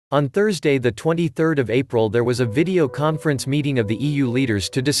On Thursday, the 23rd of April, there was a video conference meeting of the EU leaders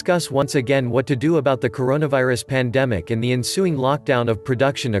to discuss once again what to do about the coronavirus pandemic and the ensuing lockdown of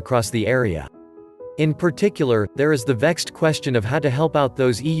production across the area. In particular, there is the vexed question of how to help out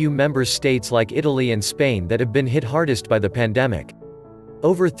those EU member states like Italy and Spain that have been hit hardest by the pandemic.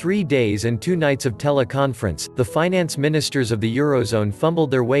 Over 3 days and 2 nights of teleconference, the finance ministers of the Eurozone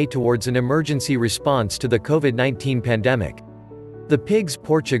fumbled their way towards an emergency response to the COVID-19 pandemic. The PIGS,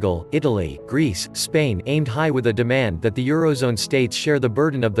 Portugal, Italy, Greece, Spain, aimed high with a demand that the Eurozone states share the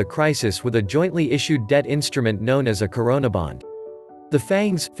burden of the crisis with a jointly issued debt instrument known as a Coronabond. The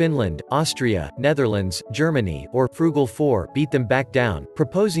FANGs, Finland, Austria, Netherlands, Germany, or Frugal Four, beat them back down,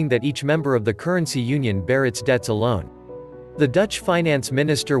 proposing that each member of the currency union bear its debts alone. The Dutch finance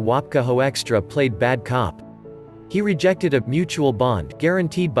minister Wopke Hoekstra played bad cop. He rejected a mutual bond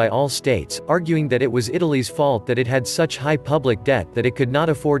guaranteed by all states, arguing that it was Italy's fault that it had such high public debt that it could not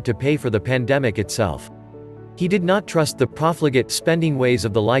afford to pay for the pandemic itself. He did not trust the profligate spending ways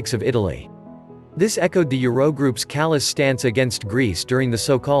of the likes of Italy. This echoed the Eurogroup's callous stance against Greece during the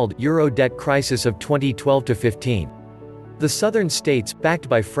so-called Euro debt crisis of 2012-15. The southern states, backed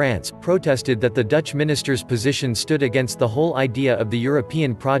by France, protested that the Dutch minister's position stood against the whole idea of the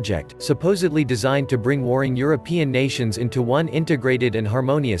European project, supposedly designed to bring warring European nations into one integrated and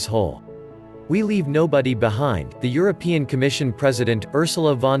harmonious whole. "We leave nobody behind," the European Commission President,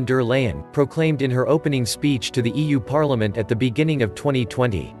 Ursula von der Leyen, proclaimed in her opening speech to the EU Parliament at the beginning of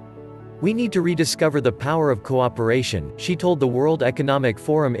 2020. "We need to rediscover the power of cooperation," she told the World Economic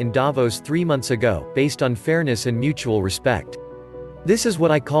Forum in Davos 3 months ago, based on fairness and mutual respect. "This is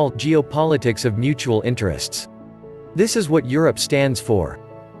what I call geopolitics of mutual interests. This is what Europe stands for."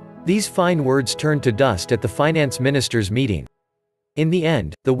 These fine words turned to dust at the finance ministers' meeting. In the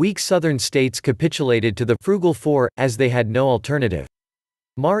end, the weak southern states capitulated to the Frugal Four, as they had no alternative.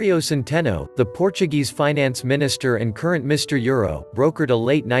 Mário Centeno, the Portuguese finance minister and current Mr. Euro, brokered a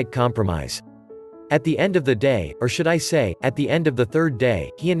late-night compromise. At the end of the day, or should I say, at the end of the third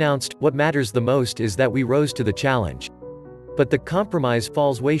day, he announced, "What matters the most is that we rose to the challenge." But the compromise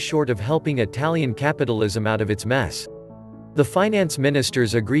falls way short of helping Italian capitalism out of its mess. The finance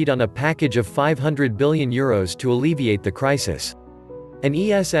ministers agreed on a package of €500 billion to alleviate the crisis. An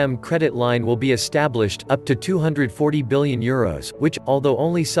ESM credit line will be established, up to €240 billion, which, although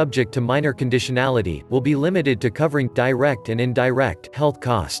only subject to minor conditionality, will be limited to covering direct and indirect health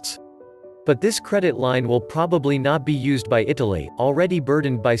costs. But this credit line will probably not be used by Italy, already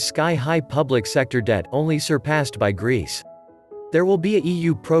burdened by sky-high public sector debt only surpassed by Greece. There will be a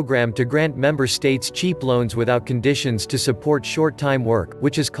EU program to grant member states cheap loans without conditions to support short-time work,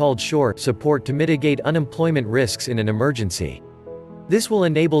 which is called SURE support to mitigate unemployment risks in an emergency. This will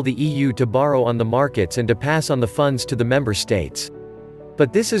enable the EU to borrow on the markets and to pass on the funds to the member states.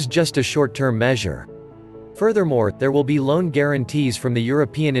 But this is just a short-term measure. Furthermore, there will be loan guarantees from the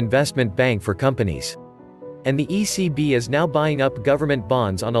European Investment Bank for companies. And the ECB is now buying up government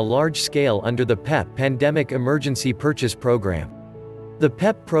bonds on a large scale under the PEP Pandemic Emergency Purchase Program. The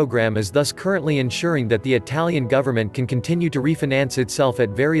PEP program is thus currently ensuring that the Italian government can continue to refinance itself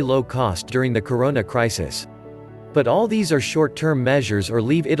at very low cost during the corona crisis. But all these are short-term measures or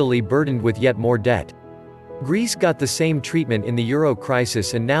leave Italy burdened with yet more debt. Greece got the same treatment in the euro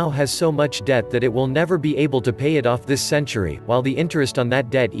crisis and now has so much debt that it will never be able to pay it off this century, while the interest on that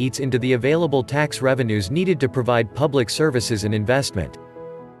debt eats into the available tax revenues needed to provide public services and investment.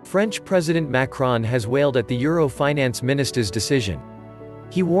 French President Macron has wailed at the Euro finance minister's decision.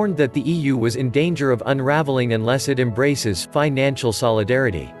 He warned that the EU was in danger of unraveling unless it embraces financial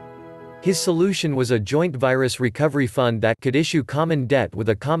solidarity. His solution was a joint virus recovery fund that could issue common debt with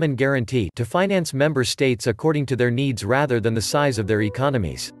a common guarantee to finance member states according to their needs rather than the size of their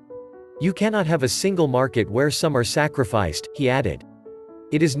economies. "You cannot have a single market where some are sacrificed," he added.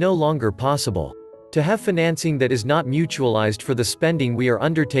 "It is no longer possible to have financing that is not mutualized for the spending we are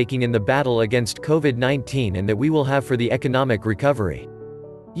undertaking in the battle against COVID-19 and that we will have for the economic recovery."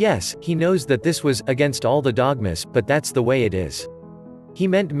 Yes, he knows that this was against all the dogmas, but that's the way it is. He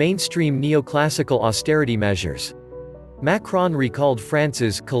meant mainstream neoclassical austerity measures. Macron recalled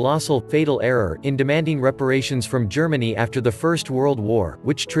France's colossal, fatal error in demanding reparations from Germany after the First World War,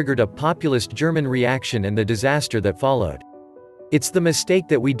 which triggered a populist German reaction and the disaster that followed. "It's the mistake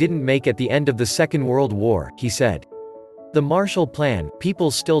that we didn't make at the end of the Second World War," he said. The Marshall Plan, people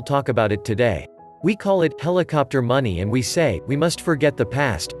still talk about it today. We call it helicopter money and we say, we must forget the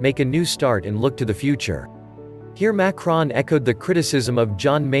past, make a new start and look to the future. Here Macron echoed the criticism of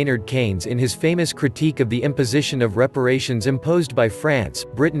John Maynard Keynes in his famous critique of the imposition of reparations imposed by France,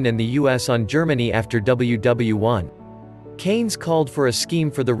 Britain and the US on Germany after WW1. Keynes called for a scheme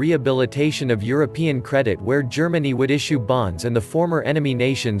for the rehabilitation of European credit where Germany would issue bonds and the former enemy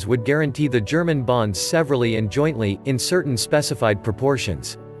nations would guarantee the German bonds severally and jointly, in certain specified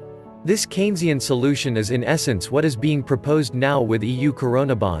proportions. This Keynesian solution is in essence what is being proposed now with EU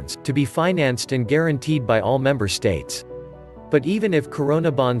Corona bonds, to be financed and guaranteed by all member states. But even if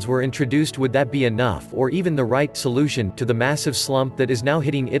Corona bonds were introduced, would that be enough or even the right solution to the massive slump that is now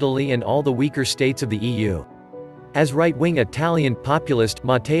hitting Italy and all the weaker states of the EU? As right-wing Italian populist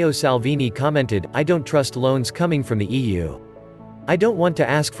Matteo Salvini commented, "I don't trust loans coming from the EU. I don't want to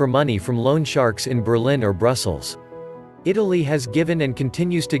ask for money from loan sharks in Berlin or Brussels." Italy has given and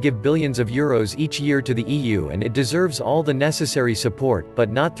continues to give billions of euros each year to the EU, and it deserves all the necessary support, but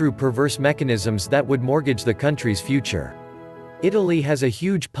not through perverse mechanisms that would mortgage the country's future. Italy has a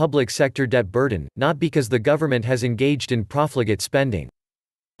huge public sector debt burden, not because the government has engaged in profligate spending.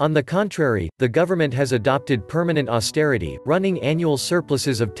 On the contrary, the government has adopted permanent austerity, running annual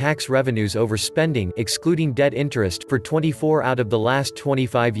surpluses of tax revenues over spending, excluding debt interest, for 24 out of the last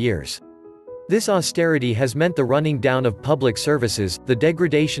 25 years. This austerity has meant the running down of public services, the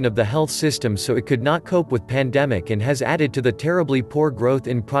degradation of the health system so it could not cope with pandemic, and has added to the terribly poor growth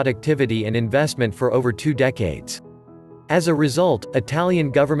in productivity and investment for over 2 decades. As a result,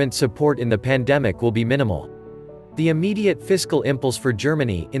 Italian government support in the pandemic will be minimal. The immediate fiscal impulse for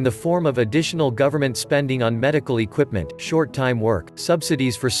Germany, in the form of additional government spending on medical equipment, short-time work,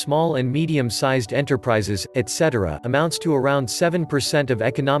 subsidies for small and medium-sized enterprises, etc., amounts to around 7% of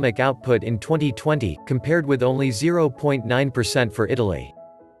economic output in 2020, compared with only 0.9% for Italy.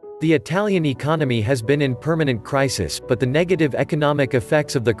 The Italian economy has been in permanent crisis, but the negative economic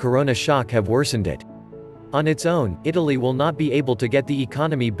effects of the corona shock have worsened it. On its own, Italy will not be able to get the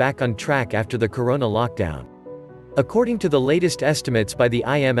economy back on track after the corona lockdown. According to the latest estimates by the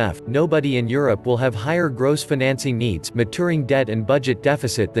IMF, nobody in Europe will have higher gross financing needs, maturing debt and budget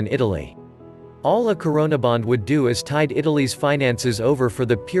deficit than Italy. All a corona bond would do is tide Italy's finances over for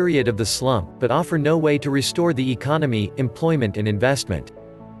the period of the slump, but offer no way to restore the economy, employment and investment.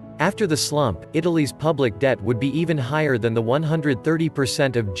 After the slump, Italy's public debt would be even higher than the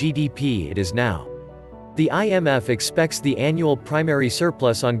 130% of GDP it is now. The IMF expects the annual primary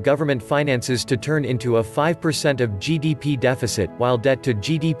surplus on government finances to turn into a 5% of GDP deficit, while debt to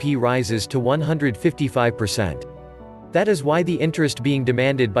GDP rises to 155%. That is why the interest being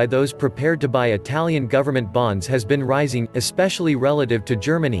demanded by those prepared to buy Italian government bonds has been rising, especially relative to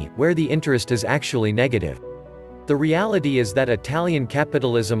Germany, where the interest is actually negative. The reality is that Italian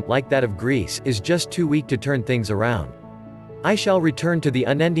capitalism, like that of Greece, is just too weak to turn things around. I shall return to the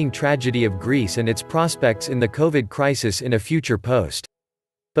unending tragedy of Greece and its prospects in the COVID crisis in a future post.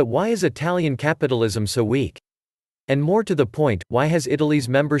 But why is Italian capitalism so weak? And more to the point, why has Italy's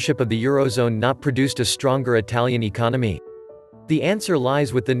membership of the Eurozone not produced a stronger Italian economy? The answer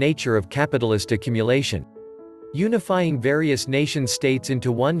lies with the nature of capitalist accumulation. Unifying various nation-states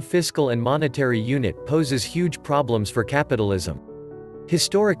into one fiscal and monetary unit poses huge problems for capitalism.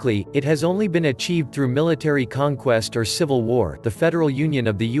 Historically, it has only been achieved through military conquest or civil war. The Federal Union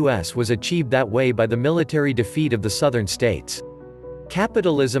of the US was achieved that way by the military defeat of the southern states.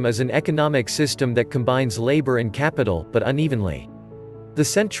 Capitalism is an economic system that combines labor and capital, but unevenly. The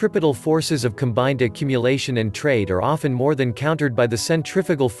centripetal forces of combined accumulation and trade are often more than countered by the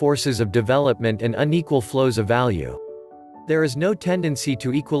centrifugal forces of development and unequal flows of value. There is no tendency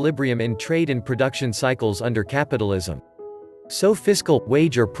to equilibrium in trade and production cycles under capitalism. So fiscal,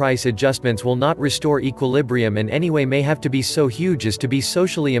 wage or price adjustments will not restore equilibrium, and anyway may have to be so huge as to be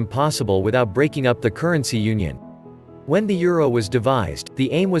socially impossible without breaking up the currency union. When the euro was devised, the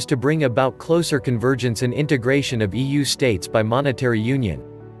aim was to bring about closer convergence and integration of EU states by monetary union.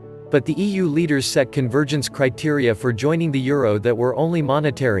 But the EU leaders set convergence criteria for joining the euro that were only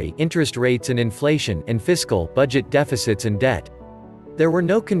monetary, interest rates and inflation, and fiscal, budget deficits and debt. There were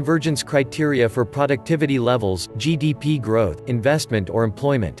no convergence criteria for productivity levels, GDP growth, investment or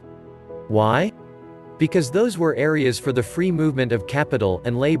employment. Why? Because those were areas for the free movement of capital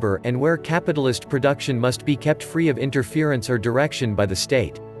and labor, and where capitalist production must be kept free of interference or direction by the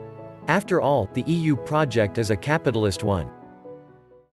state. After all, the EU project is a capitalist one.